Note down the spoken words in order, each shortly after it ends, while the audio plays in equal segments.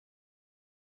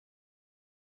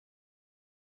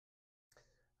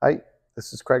Hi,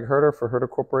 this is Craig Hurder for Hurder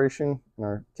Corporation in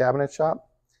our cabinet shop.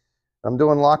 I'm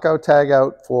doing lockout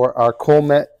tagout for our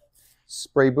COLMET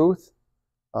spray booth.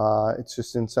 It's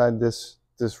just inside this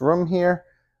room here.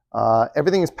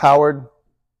 Everything is powered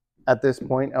at this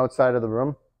point outside of the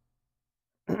room.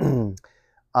 In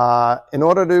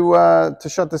order to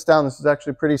shut this down, this is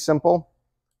actually pretty simple.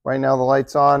 Right now the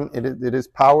light's on. It is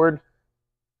powered.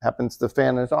 Happens the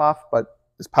fan is off, but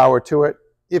there's power to it.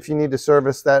 If you need to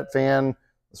service that fan,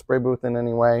 the spray booth in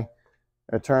any way,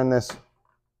 I turn this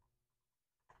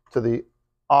to the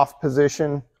off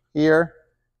position here.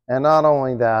 And not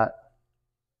only that,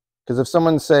 because if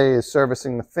someone, say, is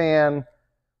servicing the fan,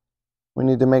 we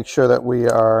need to make sure that we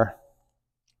are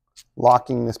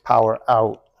locking this power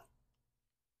out.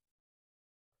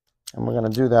 And we're going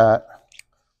to do that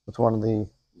with one of the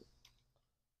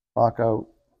lockout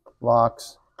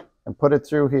locks and put it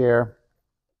through here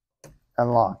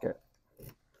and lock it.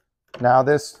 Now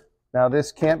this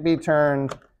can't be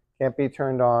turned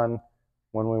on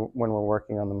when we're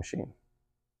working on the machine.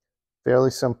 Fairly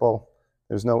simple.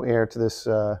 There's no air to this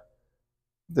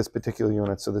this particular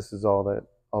unit, so this is all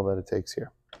that it takes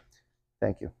here.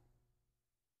 Thank you.